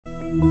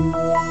Make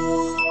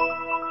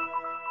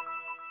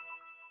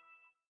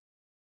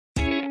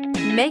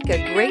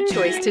a great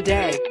choice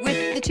today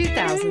with the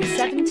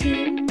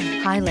 2017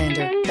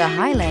 Highlander. The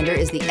Highlander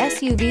is the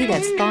SUV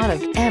that's thought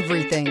of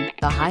everything.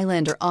 The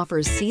Highlander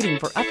offers seating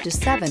for up to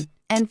 7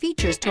 and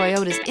features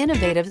Toyota's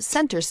innovative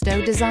center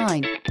stow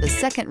design. The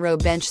second row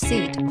bench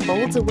seat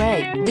folds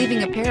away,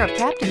 leaving a pair of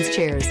captain's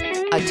chairs.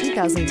 A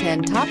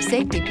 2010 top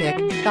safety pick,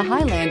 the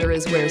Highlander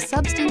is where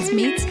substance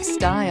meets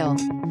style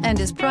and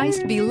is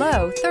priced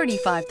below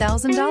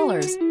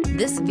 $35,000.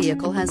 This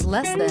vehicle has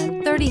less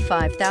than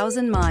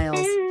 35,000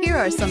 miles. Here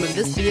are some of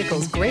this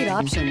vehicle's great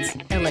options: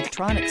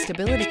 electronic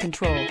stability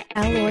control,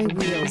 alloy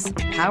wheels,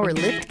 power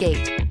lift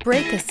gate,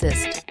 brake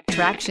assist,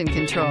 traction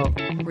control,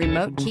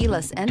 remote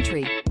keyless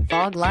entry,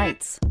 fog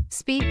lights,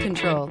 speed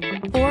control,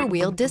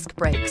 4-wheel disc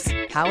brakes,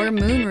 power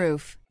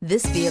moonroof.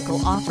 This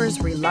vehicle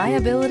offers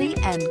reliability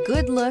and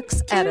good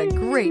looks at a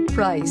great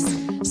price.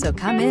 So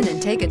come in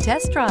and take a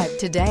test drive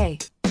today.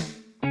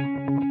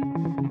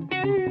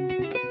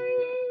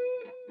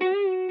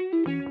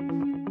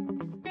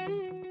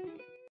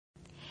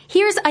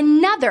 Here's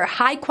another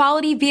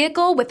high-quality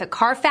vehicle with a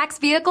Carfax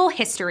Vehicle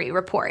History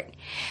Report.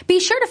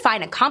 Be sure to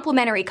find a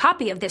complimentary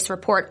copy of this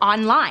report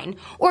online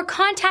or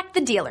contact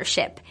the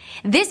dealership.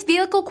 This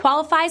vehicle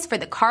qualifies for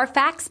the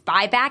Carfax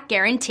Buyback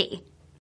Guarantee.